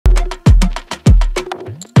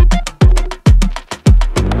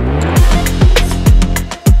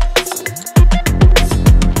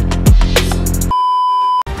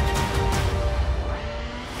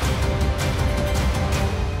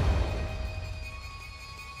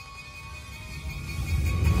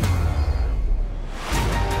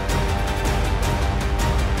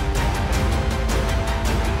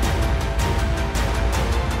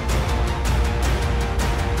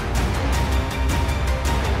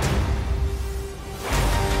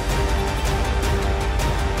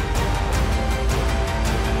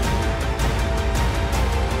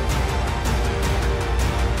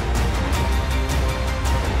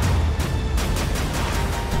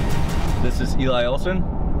Eli Olson.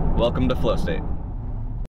 Welcome to Flow State.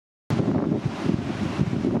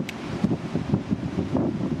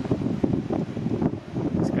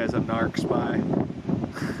 This guy's a narc spy.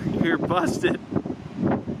 You're busted.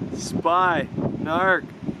 Spy. Narc.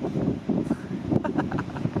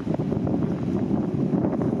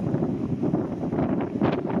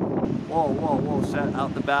 Whoa, set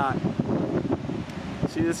out the back.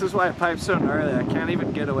 See, this is why it pipes so gnarly. I can't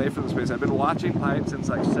even get away from this place. I've been watching pipe since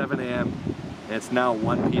like 7 a.m. and it's now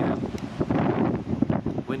 1 p.m.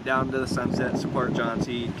 Went down to the sunset, support John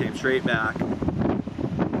C, came straight back.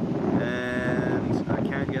 And I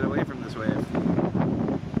can't get away from this wave.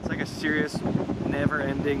 It's like a serious,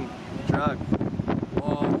 never-ending drug.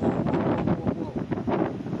 Whoa.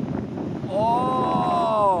 Whoa.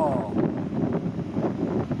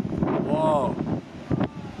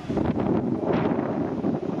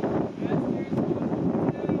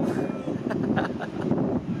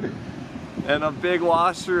 And a big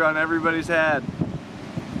wash through on everybody's head.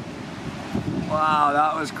 Wow,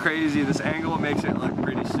 that was crazy. This angle makes it look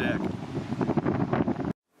pretty sick.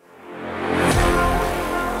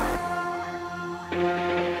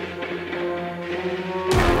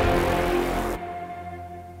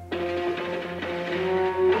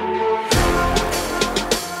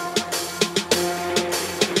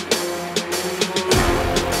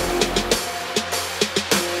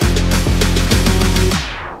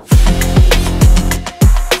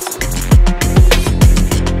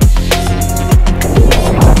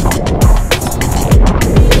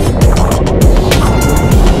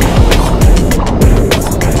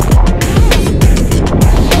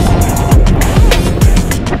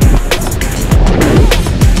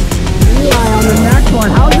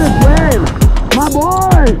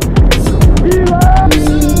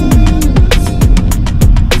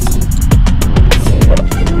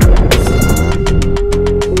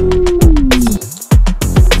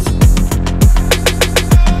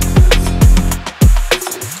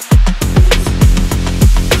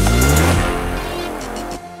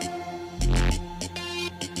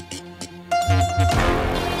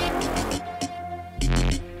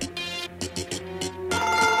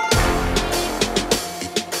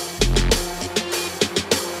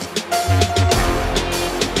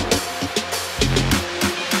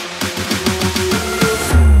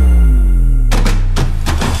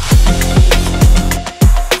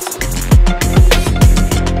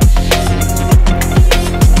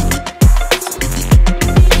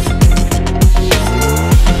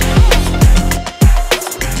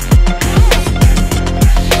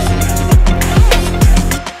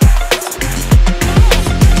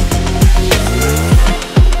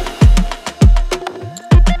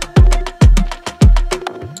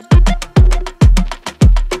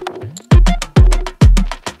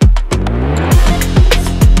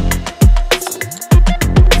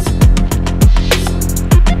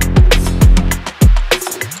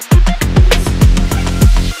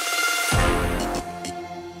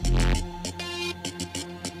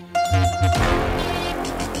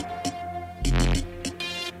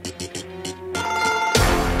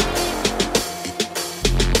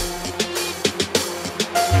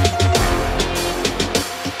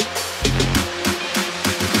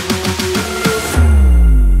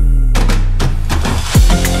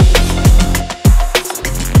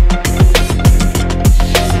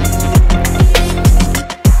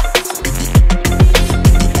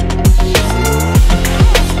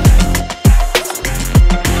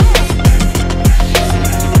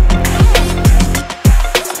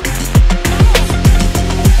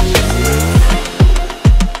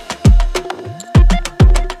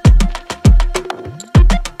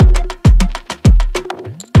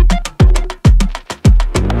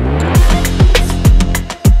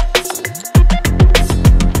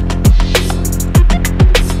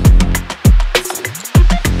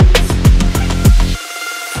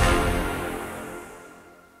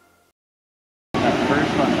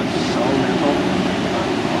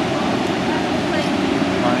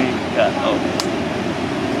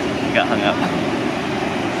 Got hung up.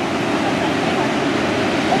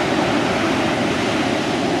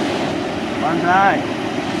 One night.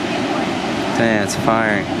 Damn, it's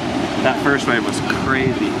firing. That first wave was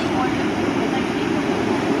crazy.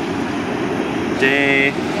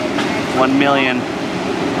 Day 1 million.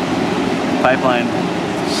 Pipeline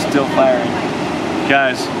still firing.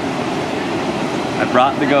 Guys, I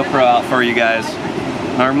brought the GoPro out for you guys.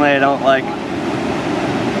 Normally I don't like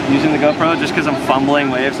using the GoPro just because I'm fumbling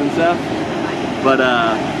waves and stuff, but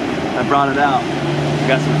I brought it out. We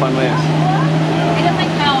got some fun waves. I just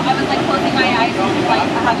like how I was like closing my eyes and like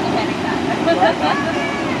having a panic attack.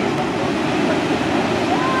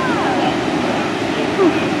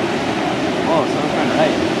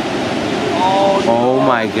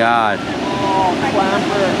 my God. Oh,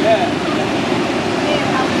 clamper.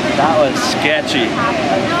 That was sketchy.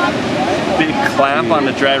 Big clamp on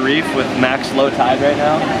the dry reef with max low tide right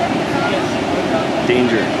now.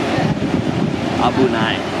 Danger. Abu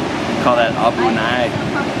Nai. Call that Abu Nai.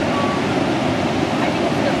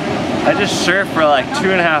 I just surfed for like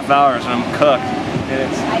 2.5 hours and I'm cooked.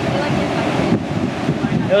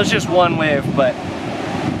 It was just one wave, but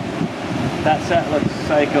that set looked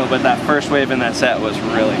psycho, but that first wave in that set was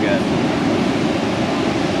really good.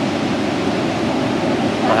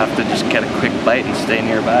 I'll have to just get a quick bite and stay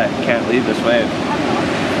nearby. Can't leave this wave.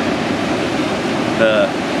 The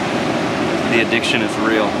addiction is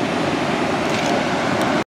real.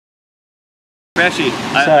 Freshy,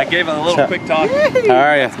 I gave a little quick talk. How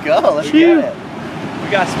are you? Let's go, let's get it. We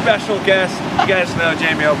got special guests. You guys know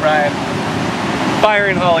Jamie Obrien.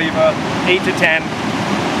 Firing Hall Evo, 8 to 10.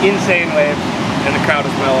 Insane waves, and the crowd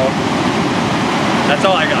is mellow. That's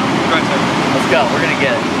all I got. Let's go, we're gonna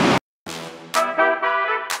get it.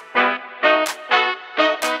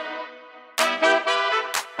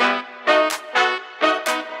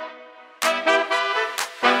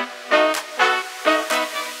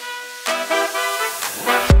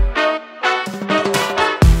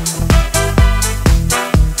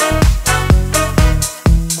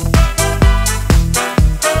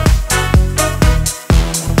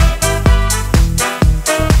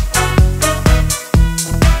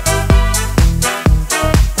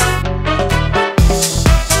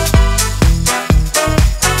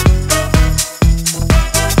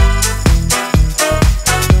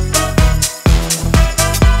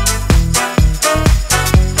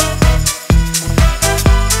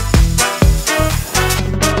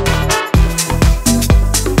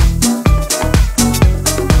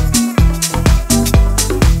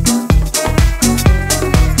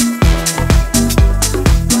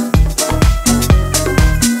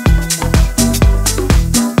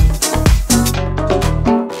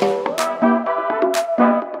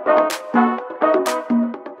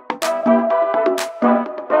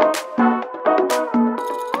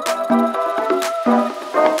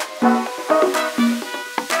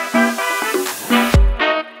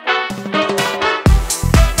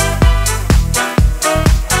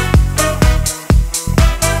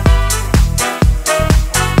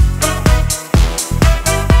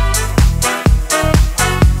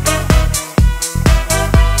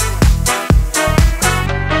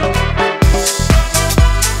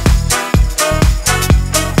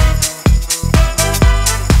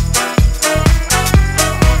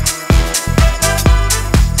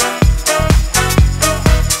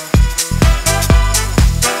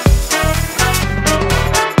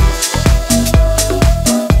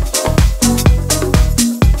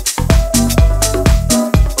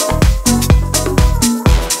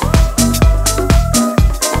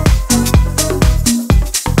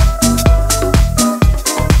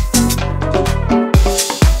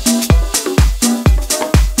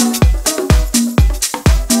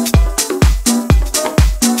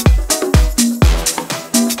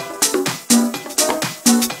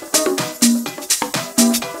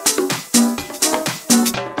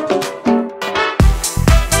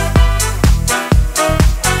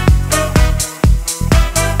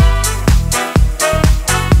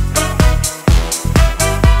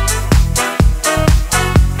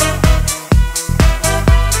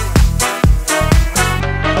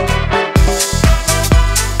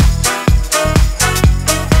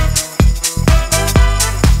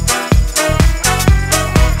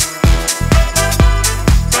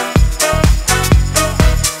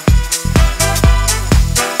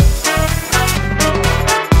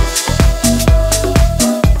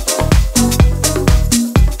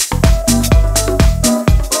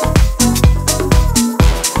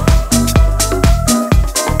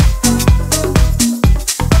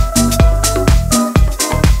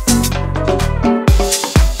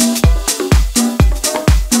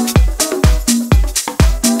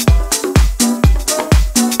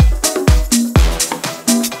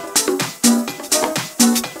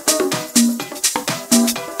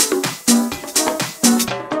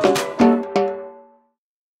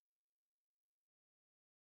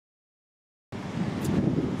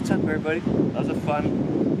 What's up, everybody? That was a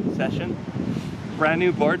fun session. Brand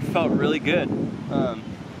new board, felt really good.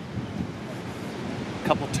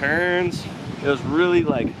 Couple turns. It was really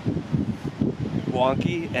like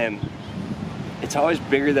wonky, and it's always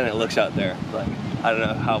bigger than it looks out there. Like, I don't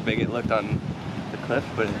know how big it looked on the cliff,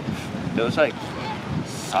 but it was like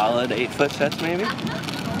solid 8-foot sets maybe.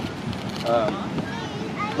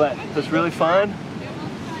 But it was really fun.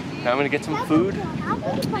 Now I'm gonna get some food.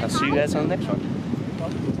 I'll see you guys on the next one.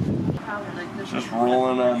 just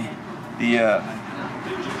rolling on the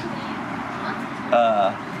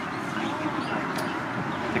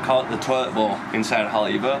they call it the toilet bowl inside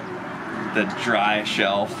Haleiwa, the dry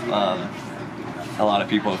shelf. A lot of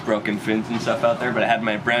people have broken fins and stuff out there, but I had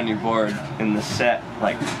my brand new board and the set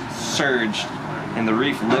like surged and the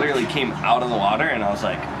reef literally came out of the water, and I was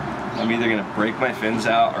like, I'm either gonna break my fins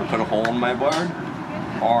out or put a hole in my board,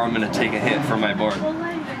 or I'm gonna take a hit for my board.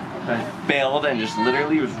 I bailed and just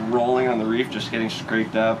literally was rolling on the reef, just getting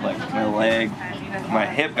scraped up, like my leg, my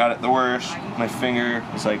hip got it the worst, my finger,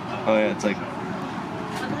 it's like, oh yeah, it's like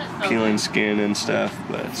peeling skin and stuff,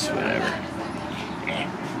 but it's whatever.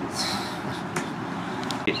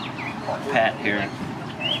 Pat here.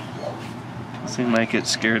 He might get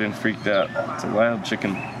scared and freaked out. It's a wild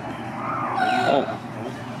chicken. Oh.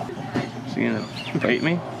 Is he gonna bite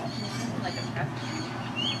me?